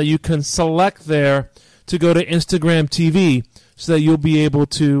icon that you can select there to go to Instagram TV so that you'll be able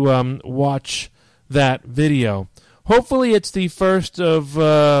to watch that video. Hopefully it's the first of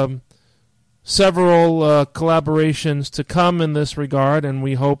several collaborations to come in this regard, and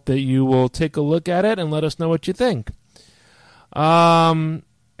we hope that you will take a look at it and let us know what you think.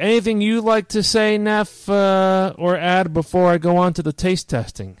 Anything you'd like to say, Neff, or add before I go on to the taste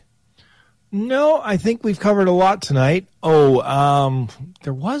testing? No, I think we've covered a lot tonight.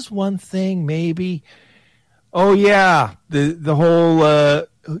 There was one thing, maybe. Oh yeah, the whole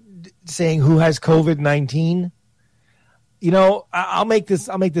saying who has COVID-19. I'll make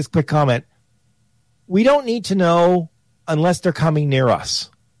this quick comment. We don't need to know unless they're coming near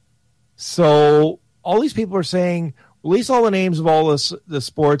us. So all these people are saying, release all the names of all the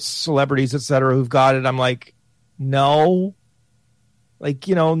sports celebrities, etc., who've got it. I'm like, no.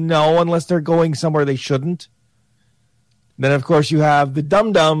 No, unless they're going somewhere they shouldn't. Then, of course, you have the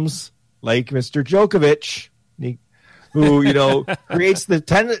dum-dums, like Mr. Djokovic, who, creates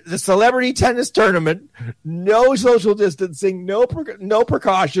the celebrity tennis tournament, no social distancing, no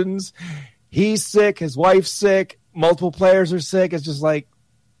precautions. He's sick, his wife's sick, multiple players are sick. It's just like,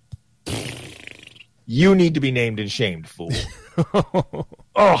 you need to be named and shamed, fool.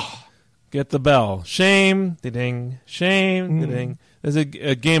 Oh. Get the bell. Shame, ding, shame, ding. There's a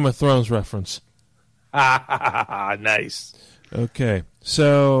Game of Thrones reference. Nice. Okay,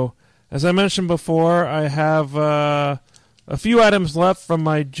 so as I mentioned before, I have a few items left from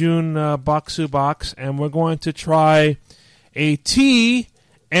my June Boxu box, and we're going to try a tea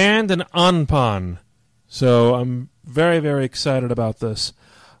and an anpan. So I'm very, very excited about this.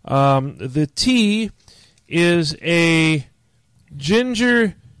 The tea is a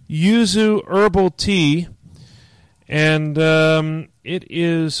ginger yuzu herbal tea, and it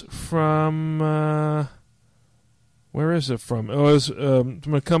is from where is it from? Oh, it's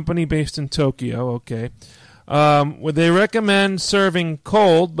from a company based in Tokyo. Okay, they recommend serving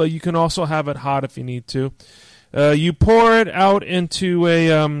cold, but you can also have it hot if you need to. You pour it out into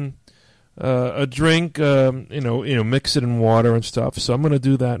a drink. Mix it in water and stuff. So I'm going to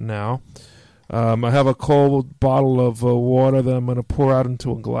do that now. I have a cold bottle of water that I'm going to pour out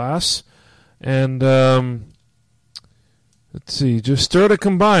into a glass. And let's see, just stir to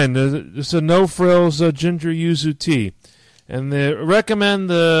combine. It's a no-frills ginger yuzu tea. And they recommend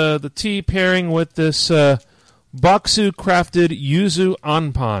the tea pairing with this Boxu-crafted yuzu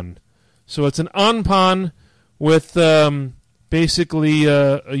anpan. So it's an anpan with basically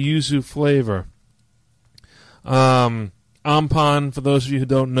a yuzu flavor. Anpan, for those of you who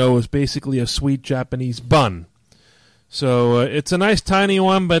don't know, is basically a sweet Japanese bun. So it's a nice tiny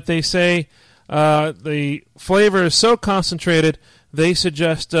one, but they say the flavor is so concentrated, they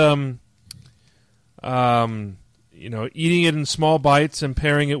suggest eating it in small bites and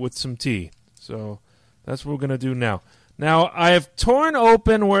pairing it with some tea. So that's what we're going to do now. Now, I have torn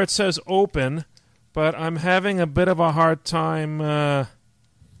open where it says open, but I'm having a bit of a hard time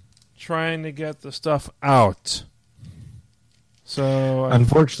trying to get the stuff out. So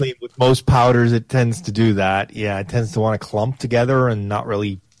unfortunately, with most powders, it tends to do that. Yeah, it tends to want to clump together and not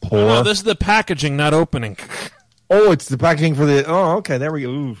really pour. No, this is the packaging, not opening. Oh, it's the packaging for the... Oh, okay, there we go.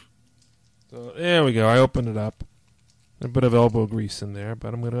 Ooh. So there we go. I opened it up. A bit of elbow grease in there,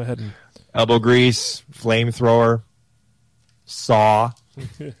 but I'm going to go ahead and... Elbow grease, flamethrower, saw.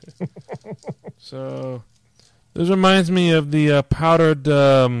 So this reminds me of the powdered...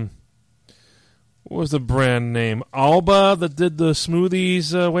 what was the brand name? Alba that did the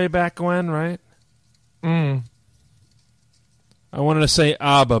smoothies way back when, right? I wanted to say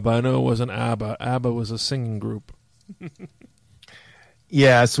ABBA, but I know it wasn't ABBA. ABBA was a singing group.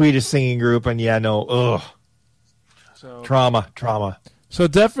 Yeah, Swedish singing group, and ugh. So, trauma. So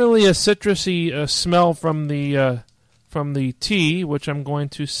definitely a citrusy smell from the tea, which I'm going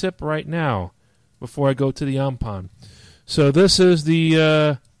to sip right now before I go to the anpan. So this is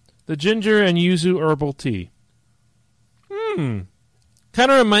the ginger and yuzu herbal tea. Kind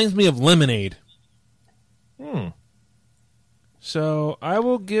of reminds me of lemonade. So I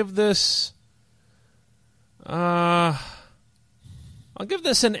will give this... I'll give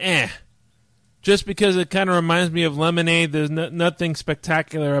this an eh. Just because it kind of reminds me of lemonade. There's nothing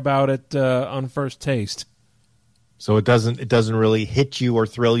spectacular about it on first taste. So it doesn't really hit you or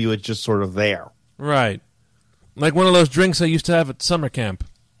thrill you. It's just sort of there. Right. Like one of those drinks I used to have at summer camp.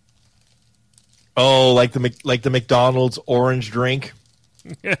 Oh, like the McDonald's orange drink.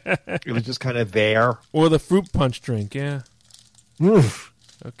 It was just kind of there. Or the fruit punch drink, yeah. Oof.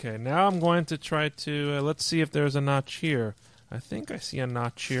 Okay, now I'm going to try to... let's see if there's a notch here. I think I see a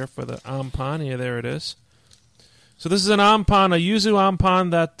notch here for the anpan. Yeah, there it is. So this is an anpan, a yuzu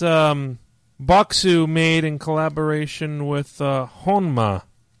anpan that Boxu made in collaboration with Honma.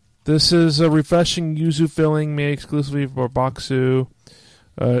 This is a refreshing yuzu filling made exclusively for Boxu.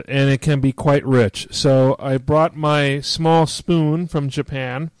 and it can be quite rich. So I brought my small spoon from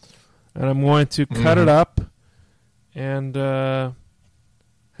Japan, and I'm going to cut it up and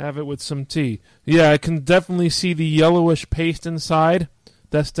have it with some tea. Yeah, I can definitely see the yellowish paste inside.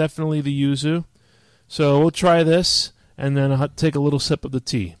 That's definitely the yuzu. So we'll try this, and then I'll take a little sip of the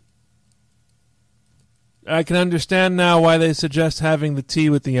tea. I can understand now why they suggest having the tea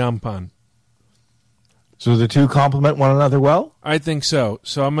with the yampan. So the two complement one another well? I think so.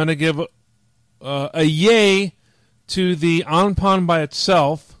 So I'm going to give a yay to the anpan by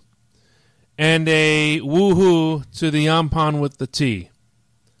itself and a woohoo to the yampan with the tea.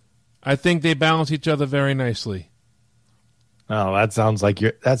 I think they balance each other very nicely. Oh, that sounds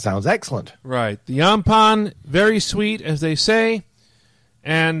excellent. Right. The yampan, very sweet, as they say,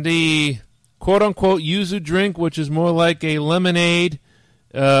 and the quote-unquote yuzu drink, which is more like a lemonade,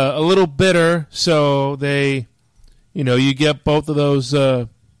 a little bitter, so they, you get both of those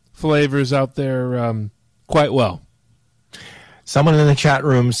flavors out there quite well. Someone in the chat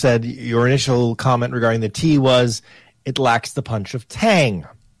room said your initial comment regarding the tea was it lacks the punch of tang.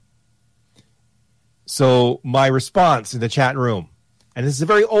 So my response in the chat room, and this is a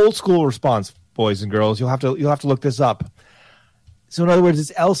very old school response, boys and girls. You'll have to look this up. So in other words,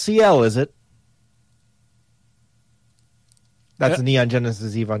 it's LCL, is it? That's the Neon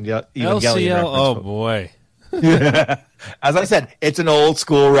Genesis Evangelion. LCL, oh boy. As I said, it's an old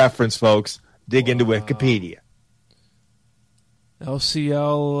school reference, folks. Dig into Wikipedia.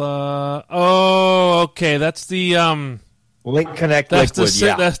 LCL, okay, that's the Link Connect that's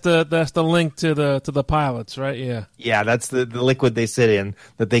liquid. That's the link to the pilots, right? Yeah. Yeah, that's the liquid they sit in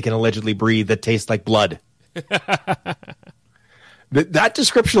that they can allegedly breathe that tastes like blood. That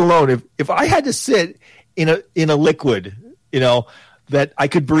description alone, if I had to sit in a liquid, that I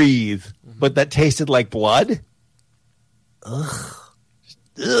could breathe, but that tasted like blood, ugh.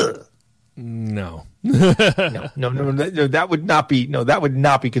 No. No, that would not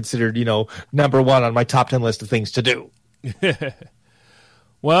be considered, number one on my top 10 list of things to do.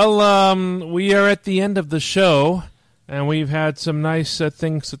 Well, we are at the end of the show, and we've had some nice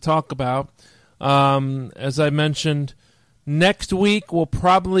things to talk about. As I mentioned, next week will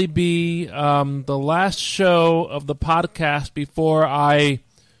probably be the last show of the podcast before I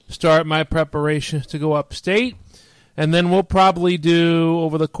start my preparations to go upstate. And then we'll probably do,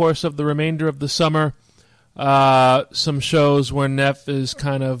 over the course of the remainder of the summer, some shows where Neff is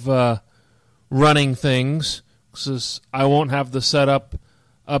kind of running things. Because I won't have the setup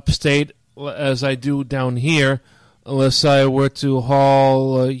upstate as I do down here unless I were to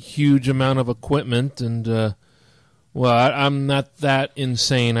haul a huge amount of equipment. And, I'm not that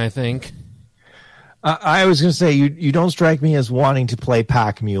insane, I think. I was going to say, you don't strike me as wanting to play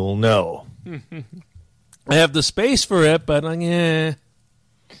Pack Mule, no. I have the space for it, but yeah.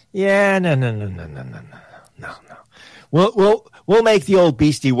 Yeah, no. We'll make the old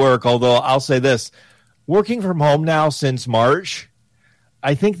beastie work, although I'll say this. Working from home now since March,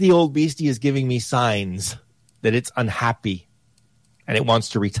 I think the old beastie is giving me signs that it's unhappy and it wants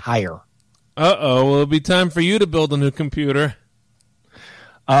to retire. Uh-oh, well, it'll be time for you to build a new computer.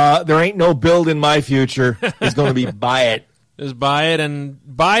 There ain't no build in my future. It's going to be buy it. Just buy it,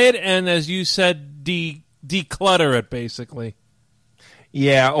 and as you said, declutter it, basically.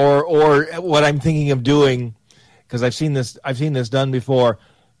 Yeah, or what I'm thinking of doing, because I've seen this done before.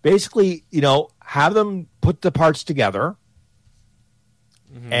 Basically, have them put the parts together,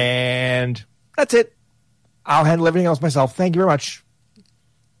 and that's it. I'll handle everything else myself. Thank you very much.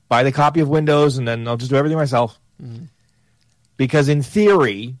 Buy the copy of Windows, and then I'll just do everything myself. Mm-hmm. Because in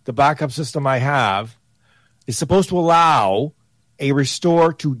theory, the backup system I have is supposed to allow a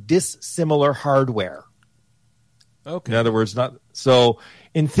restore to dissimilar hardware. Okay. In other words,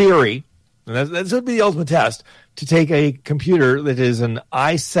 in theory, and that would be the ultimate test, to take a computer that is an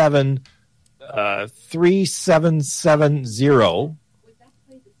i7 3770.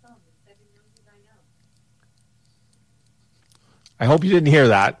 I hope you didn't hear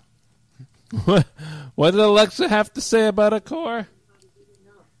that. What did Alexa have to say about a core?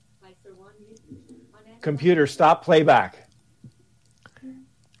 Computer, stop playback.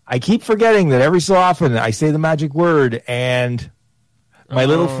 I keep forgetting that every so often I say the magic word, and my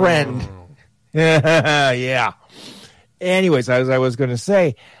little friend. Yeah. Anyways, as I was going to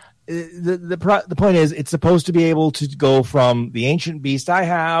say, the point is, it's supposed to be able to go from the ancient beast I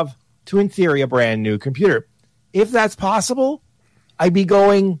have to, in theory, a brand new computer. If that's possible, I'd be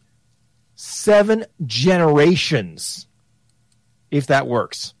going 7 generations, if that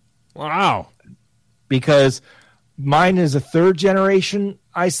works. Wow. Because mine is a 3rd generation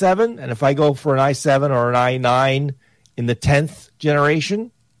i7, and if I go for an i7 or an i9, in the 10th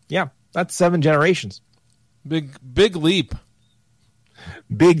generation. Yeah, that's 7 generations. Big leap.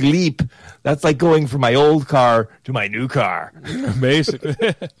 Big leap. That's like going from my old car to my new car. Basically.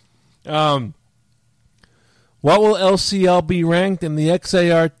 What will LCL be ranked in the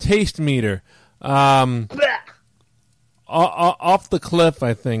XAR taste meter? Off the cliff,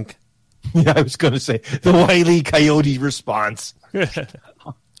 I think. Yeah, I was going to say the Wile E. Coyote response.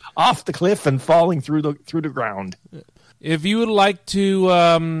 Off the cliff and falling through the ground. If you would like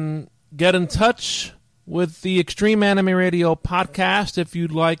to get in touch with the Extreme Anime Radio podcast, if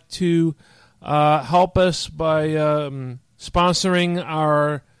you'd like to help us by sponsoring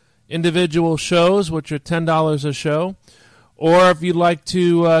our individual shows, which are $10 a show, or if you'd like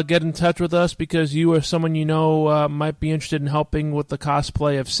to get in touch with us because you or someone you know might be interested in helping with the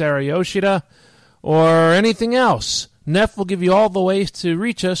cosplay of Sarah Yoshida, or anything else, Neff will give you all the ways to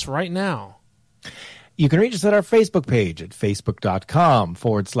reach us right now. You can reach us at our Facebook page at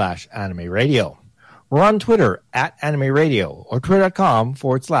facebook.com/anime radio. We're on Twitter at Anime Radio or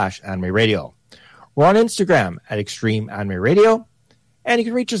twitter.com/Anime Radio. We're on Instagram at Extreme Anime Radio. And you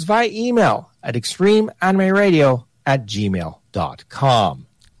can reach us via email at extremeanimeradio@gmail.com.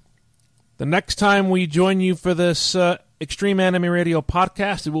 The next time we join you for this Extreme Anime Radio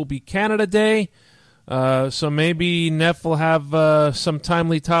podcast, it will be Canada Day. So maybe Neff will have some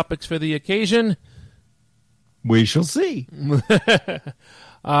timely topics for the occasion. We shall see.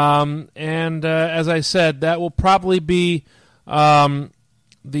 And as I said, that will probably be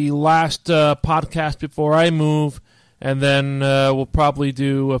the last podcast before I move, and then we'll probably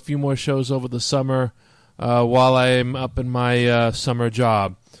do a few more shows over the summer while I'm up in my summer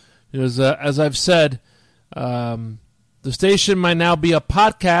job. Because, as I've said, the station might now be a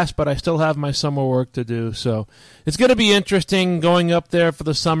podcast, but I still have my summer work to do. So it's going to be interesting going up there for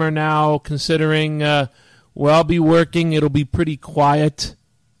the summer now, considering where I'll be working, it'll be pretty quiet.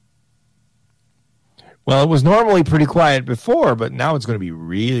 Well, it was normally pretty quiet before, but now it's going to be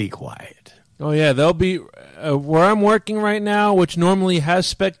really quiet. Oh, yeah. They'll be where I'm working right now, which normally has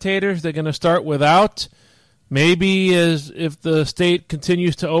spectators, they're going to start without. Maybe if the state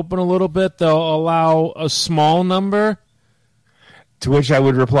continues to open a little bit, they'll allow a small number. To which I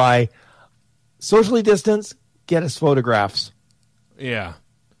would reply, socially distance, get us photographs. Yeah.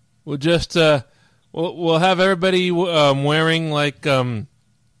 We'll just we'll have everybody wearing like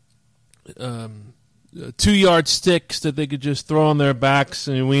 2-yard sticks that they could just throw on their backs,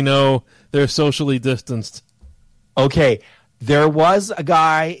 and we know they're socially distanced. Okay, there was a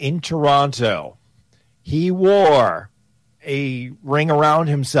guy in Toronto. He wore a ring around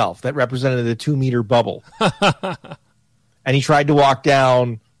himself that represented the 2-meter bubble. And he tried to walk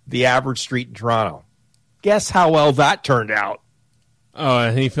down the average street in Toronto. Guess how well that turned out? Oh,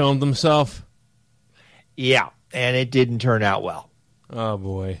 and he filmed himself? Yeah, and it didn't turn out well. Oh,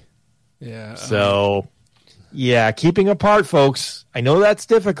 boy. Yeah. So, yeah, keeping apart, folks. I know that's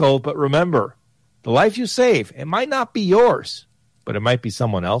difficult, but remember, the life you save, it might not be yours, but it might be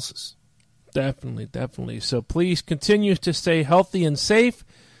someone else's. Definitely, definitely. So please continue to stay healthy and safe.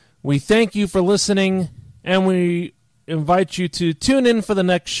 We thank you for listening, and we invite you to tune in for the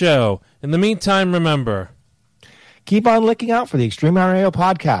next show. In the meantime, remember, keep on looking out for the Extreme Anime Radio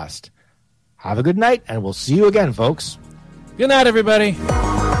podcast. Have a good night, and we'll see you again, folks. Good night, everybody.